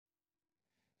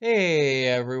Hey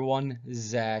everyone,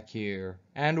 Zach here,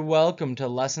 and welcome to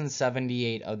Lesson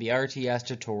 78 of the RTS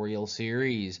tutorial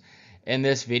series. In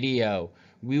this video,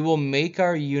 we will make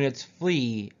our units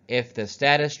flee if the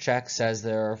status check says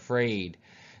they're afraid.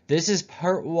 This is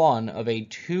part one of a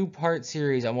two-part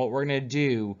series on what we're going to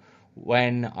do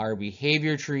when our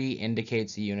behavior tree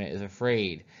indicates the unit is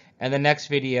afraid. In the next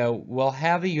video, we'll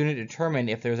have the unit determine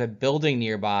if there's a building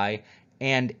nearby,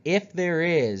 and if there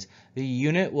is, the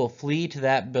unit will flee to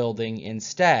that building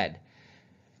instead.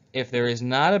 If there is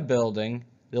not a building,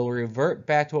 they'll revert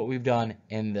back to what we've done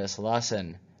in this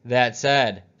lesson. That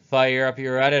said, fire up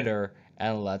your editor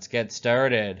and let's get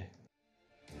started.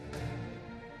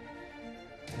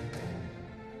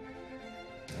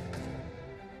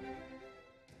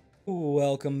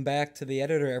 Welcome back to the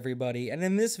editor, everybody, and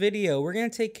in this video we're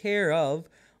going to take care of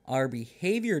our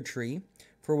behavior tree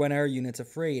for when our unit's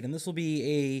afraid, and this will be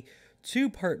a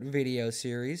two-part video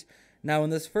series. Now in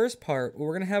this first part, what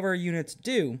we're going to have our units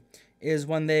do is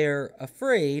when they're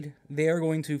afraid, they are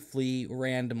going to flee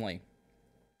randomly.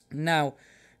 Now,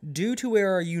 due to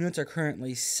where our units are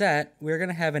currently set, we're going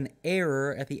to have an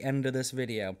error at the end of this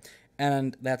video.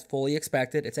 And that's fully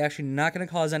expected. It's actually not going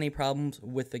to cause any problems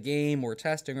with the game or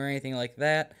testing or anything like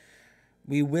that.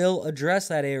 We will address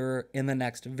that error in the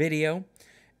next video.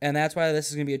 And that's why this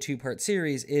is going to be a two-part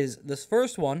series. Is this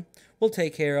first one will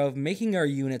take care of making our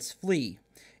units flee.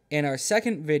 In our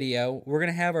second video, we're going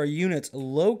to have our units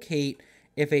locate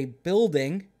if a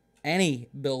building, any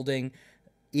building,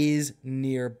 is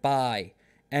nearby.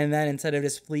 And then instead of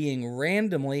just fleeing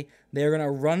randomly, they're going to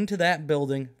run to that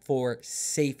building for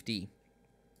safety.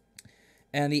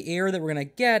 And the error that we're going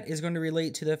to get is going to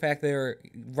relate to the fact they're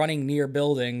running near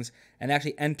buildings and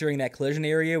actually entering that collision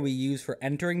area we use for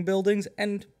entering buildings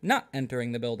and not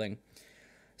entering the building.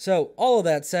 So all of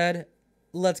that said,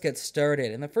 let's get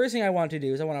started. And the first thing I want to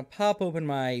do is I want to pop open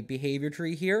my behavior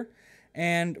tree here.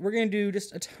 And we're going to do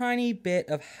just a tiny bit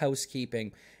of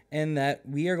housekeeping. In that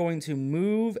we are going to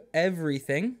move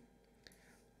everything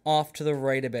off to the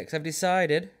right a bit. Because I've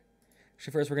decided,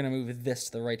 actually first we're going to move this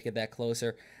to the right to get that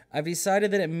closer. I've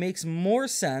decided that it makes more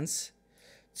sense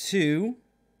to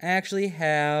actually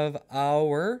have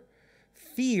our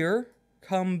fear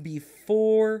come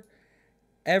before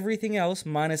everything else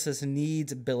minus this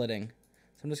needs billeting.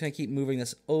 So I'm just going to keep moving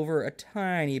this over a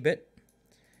tiny bit.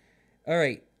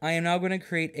 Alright, I am now going to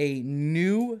create a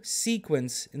new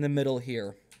sequence in the middle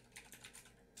here.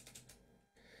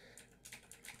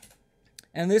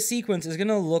 And this sequence is going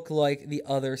to look like the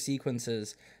other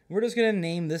sequences. We're just going to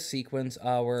name this sequence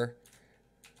our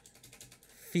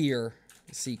fear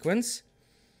sequence.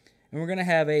 And we're going to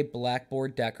have a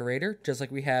blackboard decorator, just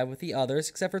like we have with the others,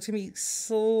 except for it's going to be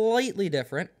slightly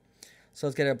different. So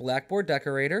let's get a blackboard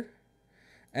decorator.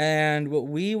 And what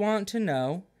we want to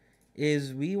know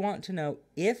is we want to know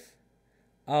if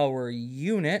our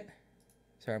unit,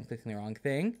 sorry, I'm clicking the wrong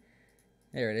thing.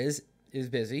 There it is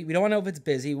busy. We don't want to know if it's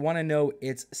busy. We want to know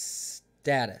its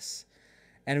status.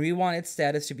 And we want its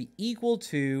status to be equal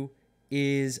to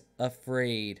is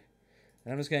afraid.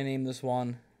 And I'm just going to name this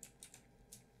one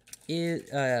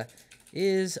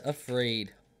is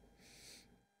afraid.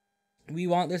 We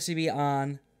want this to be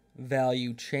on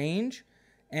value change.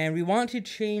 And we want to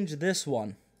change this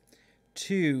one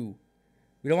to,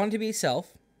 we don't want it to be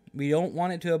self. We don't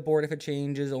want it to abort if it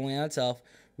changes only on itself.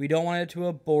 We don't want it to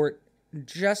abort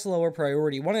just lower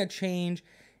priority. We want to change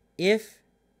if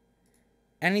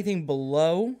anything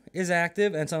below is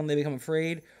active and suddenly they become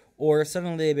afraid, or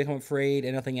suddenly they become afraid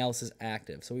and nothing else is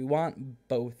active. So we want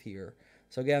both here.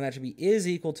 So again, that should be is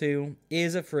equal to,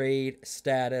 is afraid,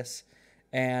 status,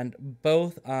 and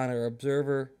both on our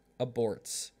observer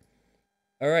aborts.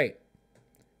 All right.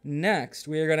 Next,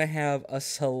 we are going to have a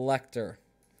selector.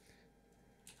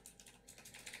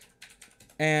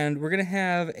 And we're going to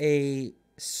have a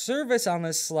service on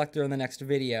this selector in the next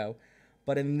video,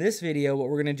 but in this video what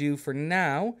we're going to do for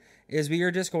now is we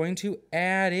are just going to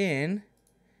add in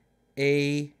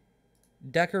a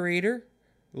decorator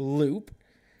loop,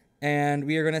 and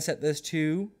we are going to set this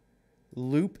to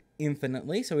loop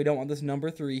infinitely. So we don't want this number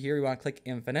 3 here, we want to click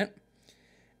infinite,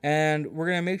 and we're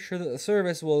going to make sure that the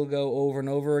service will go over and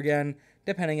over again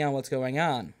depending on what's going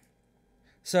on.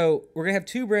 So we're going to have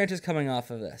 2 branches coming off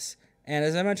of this. And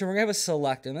as I mentioned, we're going to have a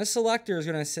selector. And this selector is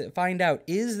going to find out,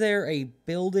 is there a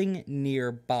building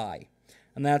nearby?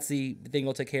 And that's the thing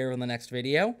we'll take care of in the next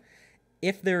video.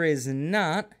 If there is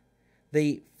not,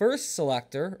 the first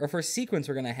selector, or first sequence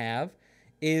we're going to have,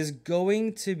 is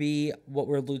going to be what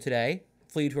we'll do today,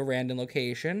 flee to a random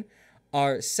location.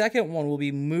 Our second one will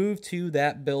be moved to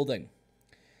that building.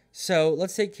 So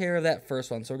let's take care of that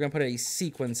first one. So we're going to put a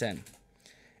sequence in.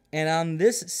 And on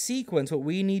this sequence, what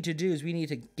we need to do is we need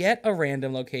to get a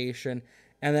random location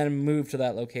and then move to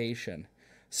that location.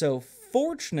 So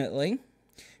fortunately,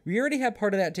 we already have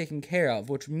part of that taken care of,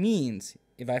 which means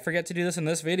if I forget to do this in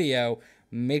this video,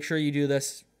 make sure you do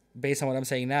this based on what I'm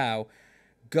saying now.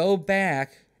 Go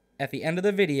back at the end of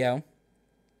the video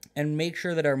and make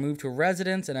sure that our move to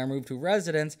residence and our move to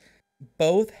residence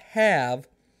both have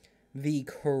the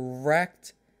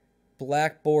correct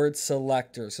Blackboard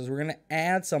selectors, because we're going to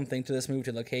add something to this move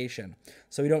to location.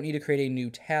 So we don't need to create a new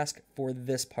task for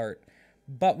this part.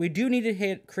 But we do need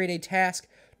to create a task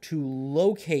to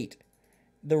locate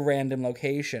the random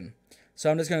location. So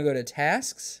I'm just going to go to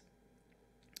tasks.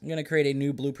 I'm going to create a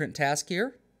new blueprint task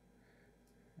here.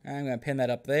 I'm going to pin that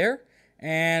up there.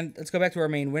 And let's go back to our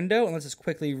main window and let's just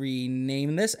quickly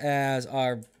rename this as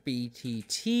our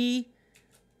BTT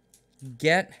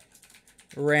get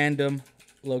random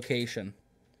location.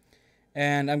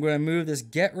 And I'm going to move this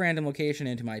get random location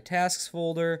into my tasks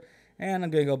folder, and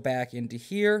I'm going to go back into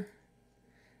here.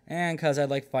 And because I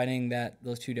like finding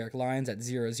those two dark lines at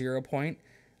 0, 0 point,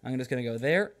 I'm just going to go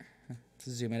there. Let's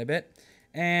zoom in a bit.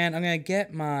 And I'm going to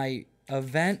get my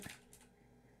event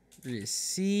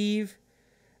receive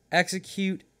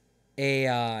execute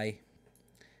AI.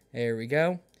 There we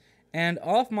go. And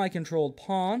off my controlled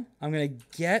pawn, I'm going to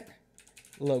get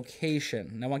location.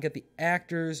 And I want to get the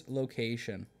actor's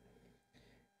location.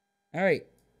 All right.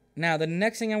 Now, the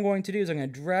next thing I'm going to do is I'm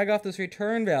going to drag off this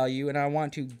return value, and I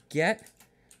want to get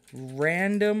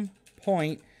random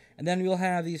point, and then we'll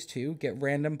have these two, get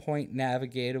random point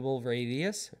navigatable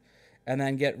radius, and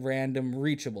then get random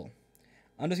reachable.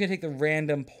 I'm just going to take the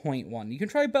random point one. You can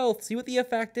try both, see what the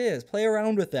effect is, play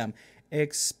around with them,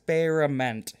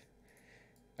 experiment.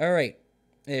 All right,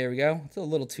 there we go. It's a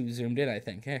little too zoomed in, I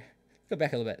think. Here, go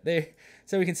back a little bit, there,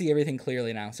 so we can see everything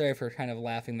clearly now. Sorry for kind of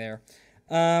laughing there.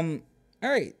 All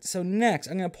right, so next,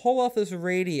 I'm going to pull off this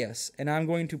radius, and I'm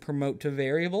going to promote to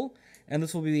variable, and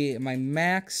this will be my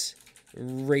max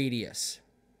radius.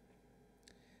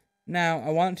 Now, I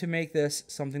want to make this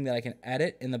something that I can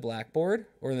edit in the Blackboard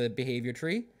or the behavior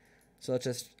tree. So let's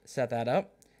just set that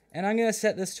up. And I'm going to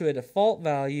set this to a default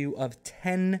value of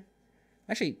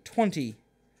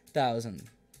 20,000.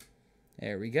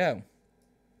 There we go.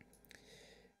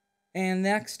 And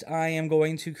next, I am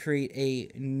going to create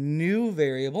a new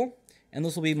variable, and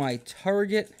this will be my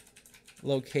target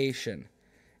location.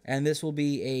 And this will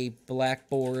be a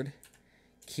Blackboard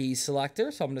key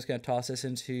selector. So I'm just going to toss this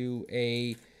into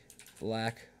a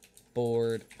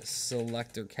Blackboard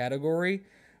selector category.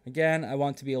 Again, I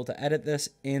want to be able to edit this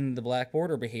in the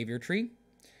Blackboard or behavior tree.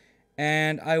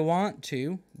 And I want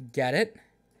to get it.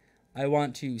 I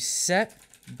want to set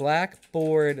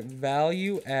Blackboard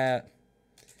value as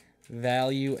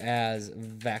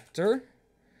vector.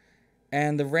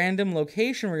 And the random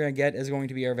location we're going to get is going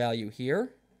to be our value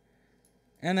here.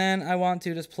 And then I want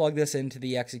to just plug this into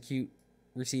the execute,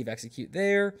 receive, execute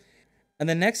there. And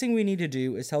the next thing we need to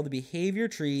do is tell the behavior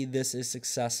tree this is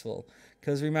successful.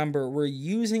 Because remember, we're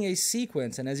using a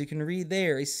sequence, and as you can read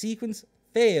there, a sequence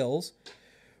fails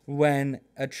when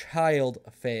a child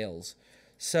fails.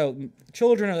 So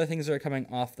children are the things that are coming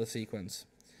off the sequence.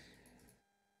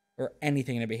 Or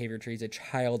anything in a behavior tree is a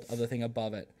child of the thing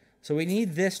above it. So we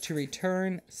need this to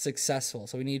return successful.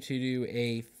 So we need to do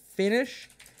a finish,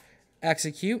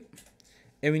 execute,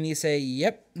 and we need to say,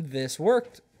 yep, this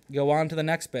worked. Go on to the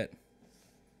next bit.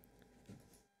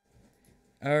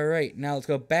 All right, now let's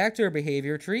go back to our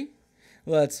behavior tree.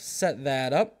 Let's set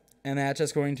that up, and that's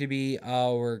just going to be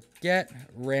our get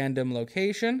random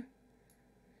location.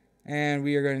 And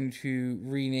we are going to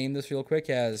rename this real quick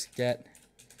as get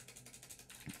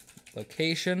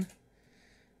location.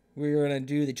 We're going to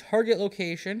do the target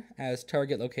location as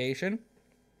target location.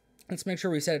 Let's make sure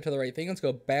we set it to the right thing. Let's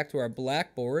go back to our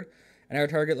Blackboard. And our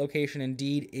target location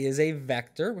indeed is a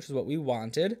vector, which is what we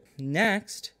wanted.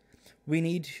 Next, we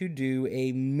need to do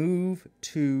a move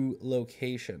to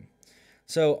location.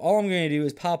 So all I'm going to do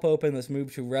is pop open this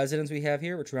move to residence we have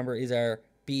here, which remember is our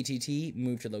BTT,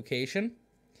 move to location.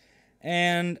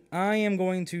 And I am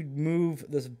going to move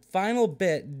this final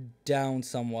bit down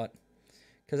somewhat,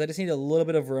 because I just need a little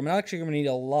bit of room. And I'm actually going to need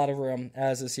a lot of room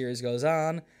as the series goes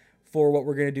on for what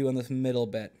we're going to do in this middle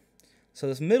bit. So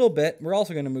this middle bit, we're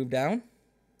also going to move down.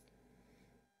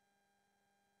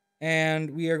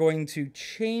 And we are going to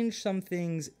change some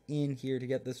things in here to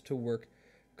get this to work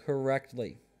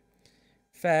correctly.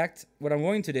 In fact, what I'm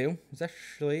going to do is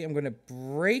actually, I'm going to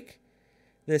break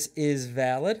this is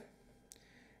valid.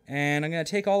 And I'm going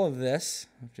to take all of this.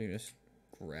 Actually, just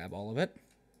grab all of it.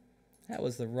 That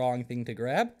was the wrong thing to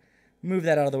grab. Move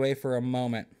that out of the way for a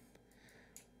moment.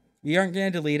 We aren't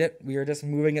going to delete it. We are just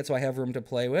moving it so I have room to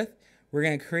play with. We're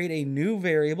going to create a new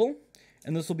variable,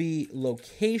 and this will be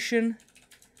location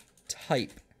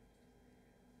type.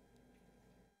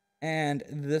 And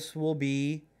this will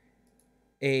be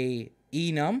a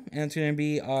enum, and it's going to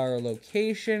be our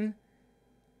location.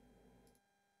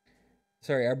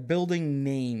 Sorry, our building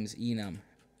names enum.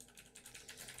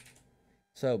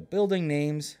 So building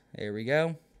names, there we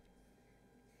go.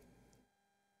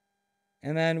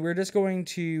 And then we're just going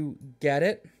to get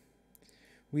it.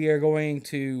 We are going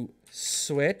to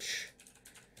switch.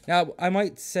 Now, I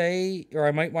might say, or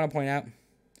I might want to point out,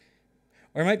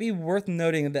 or it might be worth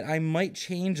noting that I might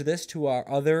change this to our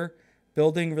other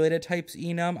building related types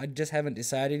enum. I just haven't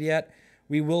decided yet.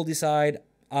 We will decide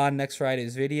on next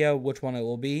Friday's video which one it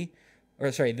will be.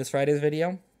 Or sorry, this Friday's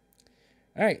video.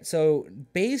 Alright, so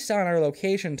based on our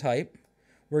location type,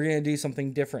 we're going to do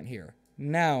something different here.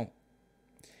 Now,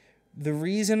 the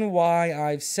reason why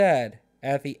I've said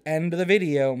at the end of the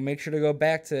video, make sure to go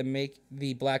back to make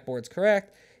the blackboards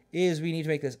correct, is we need to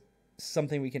make this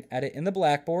something we can edit in the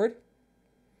blackboard.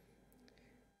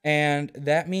 And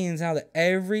that means now that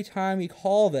every time we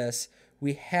call this,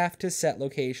 we have to set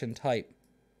location type.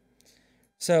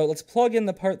 So let's plug in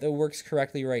the part that works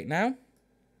correctly right now.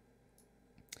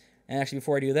 And actually,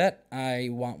 before I do that, I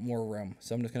want more room.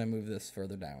 So I'm just going to move this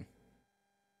further down.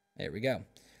 There we go.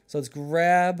 So let's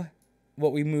grab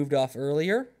what we moved off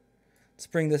earlier. Let's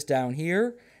bring this down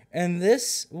here. And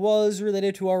this was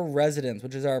related to our residence,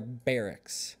 which is our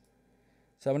barracks.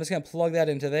 So I'm just going to plug that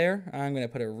into there. I'm going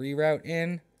to put a reroute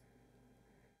in.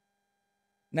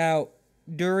 Now,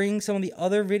 during some of the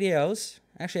other videos,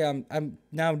 actually, I'm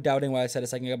now doubting what I said a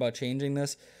second ago about changing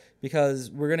this, because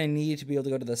we're going to need to be able to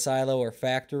go to the silo or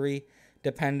factory,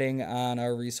 depending on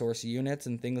our resource units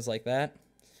and things like that.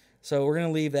 So we're going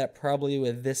to leave that probably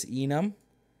with this enum.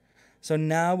 So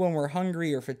now when we're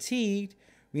hungry or fatigued,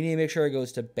 we need to make sure it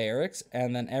goes to barracks,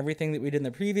 and then everything that we did in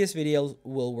the previous videos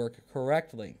will work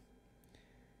correctly.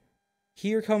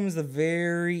 Here comes the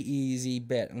very easy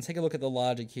bit. Let's take a look at the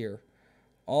logic here.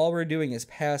 All we're doing is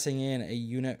passing in a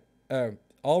unit.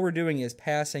 All we're doing is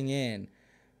passing in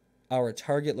our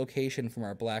target location from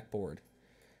our blackboard.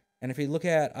 And if we look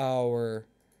at our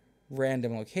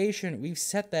random location, we've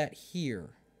set that here.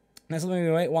 And that's something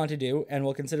we might want to do, and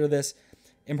we'll consider this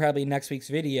in probably next week's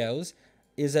videos,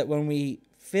 is that when we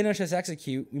finish this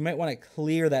execute, we might want to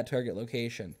clear that target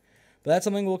location. But that's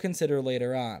something we'll consider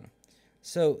later on.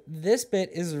 So this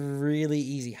bit is really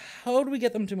easy. How do we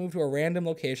get them to move to a random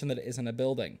location that isn't a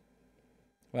building?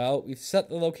 Well, we've set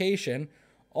the location.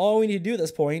 All we need to do at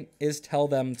this point is tell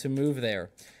them to move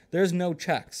there. There's no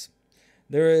checks.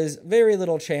 There is very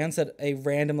little chance that a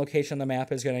random location on the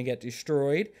map is going to get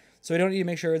destroyed, so we don't need to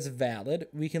make sure it's valid.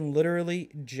 We can literally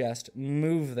just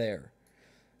move there.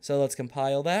 So let's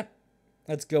compile that.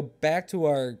 Let's go back to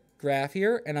our graph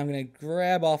here, and I'm going to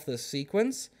grab off the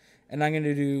sequence, and I'm going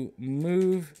to do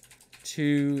move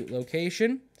to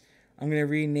location. I'm going to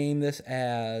rename this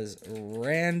as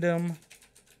random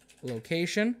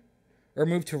location, or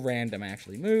move to random,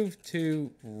 actually. Move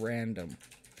to random.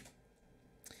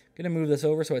 I'm going to move this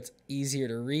over so it's easier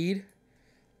to read.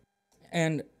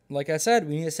 And like I said,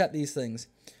 we need to set these things.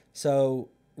 So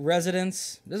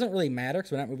residence doesn't really matter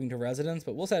because we're not moving to residence,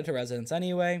 but we'll set it to residence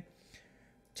anyway.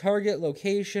 Target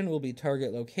location will be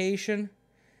target location.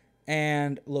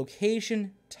 And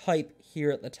location type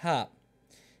here at the top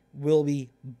will be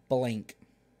blank.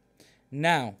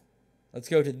 Now, let's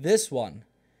go to this one.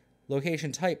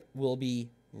 Location type will be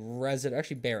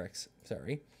actually barracks,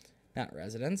 sorry, not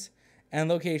residence. And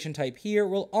location type here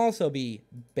will also be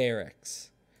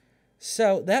barracks.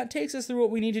 So that takes us through what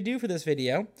we need to do for this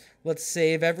video. Let's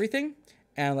save everything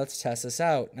and let's test this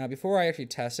out. Now, before I actually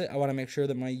test it, I want to make sure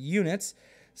that my units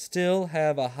still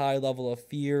have a high level of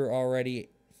fear already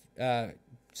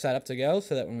set up to go,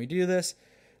 so that when we do this,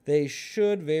 they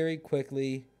should very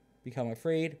quickly become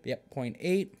afraid. Yep,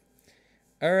 0.8.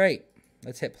 All right,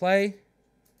 let's hit play.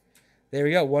 There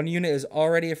we go. One unit is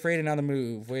already afraid and on the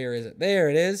move. Where is it? There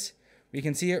it is. We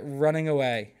can see it running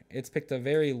away. It's picked a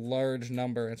very large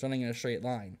number. It's running in a straight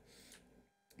line.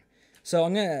 So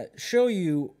I'm going to show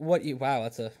you what you... Wow,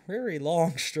 that's a very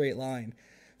long straight line.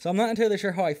 So I'm not entirely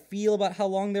sure how I feel about how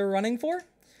long they're running for.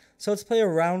 So let's play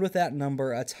around with that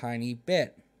number a tiny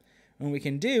bit. And what we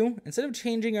can do, instead of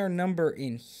changing our number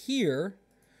in here,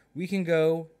 we can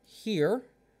go here,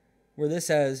 where this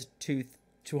says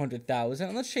 200,000.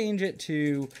 And let's change it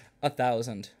to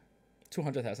 1,000.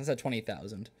 200,000. Instead of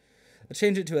 20,000. Let's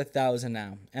change it to 1,000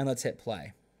 now, and let's hit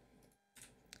play.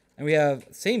 And we have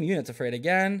same units afraid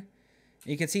again.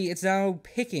 You can see it's now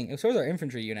picking, so is our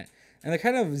infantry unit. and they're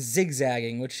kind of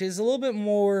zigzagging, which is a little bit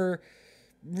more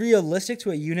realistic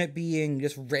to a unit being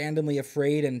just randomly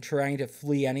afraid and trying to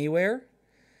flee anywhere.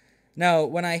 Now,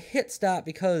 when I hit stop,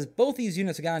 because both these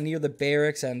units have gone near the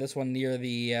barracks and this one near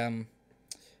the,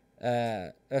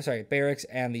 barracks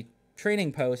and the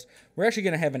training post, we're actually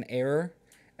going to have an error.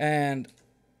 And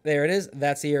there it is.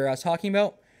 That's the error I was talking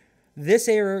about. This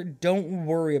error, don't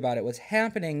worry about it. What's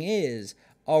happening is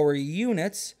our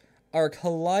units are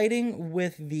colliding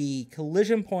with the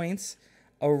collision points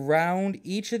around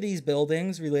each of these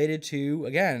buildings related to,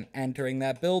 again, entering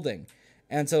that building.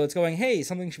 And so it's going, hey,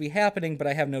 something should be happening, but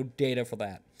I have no data for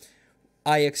that.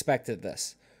 I expected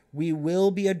this. We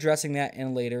will be addressing that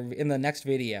in the next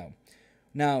video.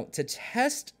 Now, to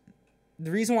test,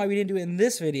 the reason why we didn't do it in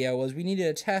this video was we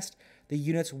needed to test the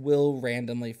units will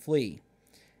randomly flee.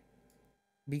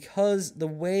 Because the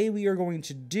way we are going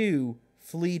to do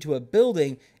flee to a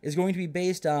building is going to be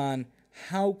based on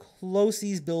how close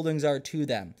these buildings are to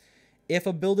them. If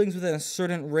a building's within a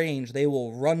certain range, they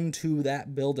will run to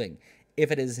that building. If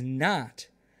it is not,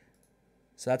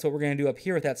 so that's what we're going to do up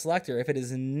here with that selector. If it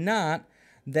is not,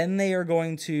 then they are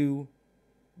going to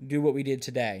do what we did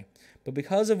today. But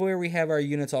because of where we have our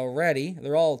units already,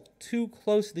 they're all too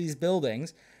close to these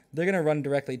buildings, they're going to run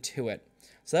directly to it.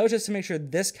 So that was just to make sure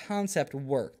this concept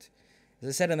worked. As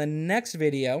I said in the next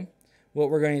video, what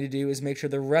we're going to do is make sure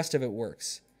the rest of it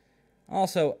works.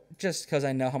 Also, just because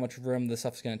I know how much room this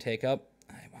stuff's going to take up,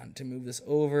 I want to move this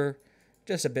over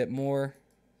just a bit more.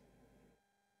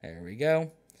 There we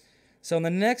go. So in the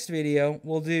next video,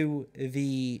 we'll do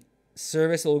the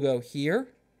service that will go here,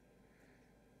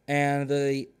 and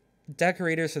the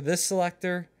decorators for this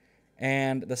selector,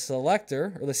 and the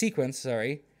selector, or the sequence,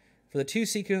 sorry, for the two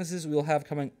sequences we will have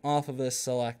coming off of this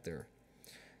selector.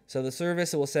 So the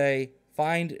service, it will say,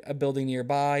 find a building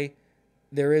nearby.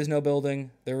 There is no building.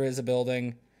 There is a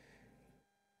building.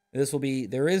 This will be,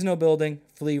 there is no building,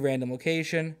 flee random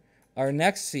location. Our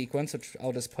next sequence, which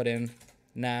I'll just put in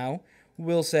now,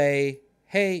 will say,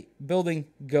 hey, building,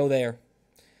 go there.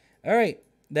 All right,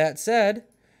 that said,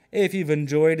 if you've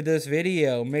enjoyed this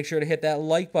video, make sure to hit that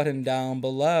like button down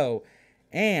below.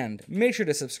 And make sure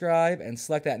to subscribe and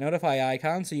select that notify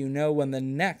icon so you know when the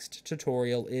next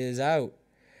tutorial is out.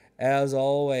 As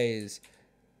always,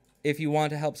 if you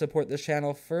want to help support this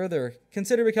channel further,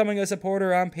 consider becoming a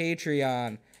supporter on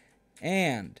Patreon.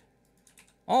 And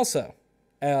also,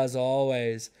 as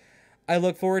always, I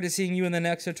look forward to seeing you in the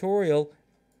next tutorial,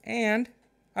 and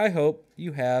I hope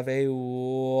you have a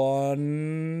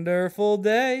wonderful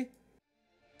day.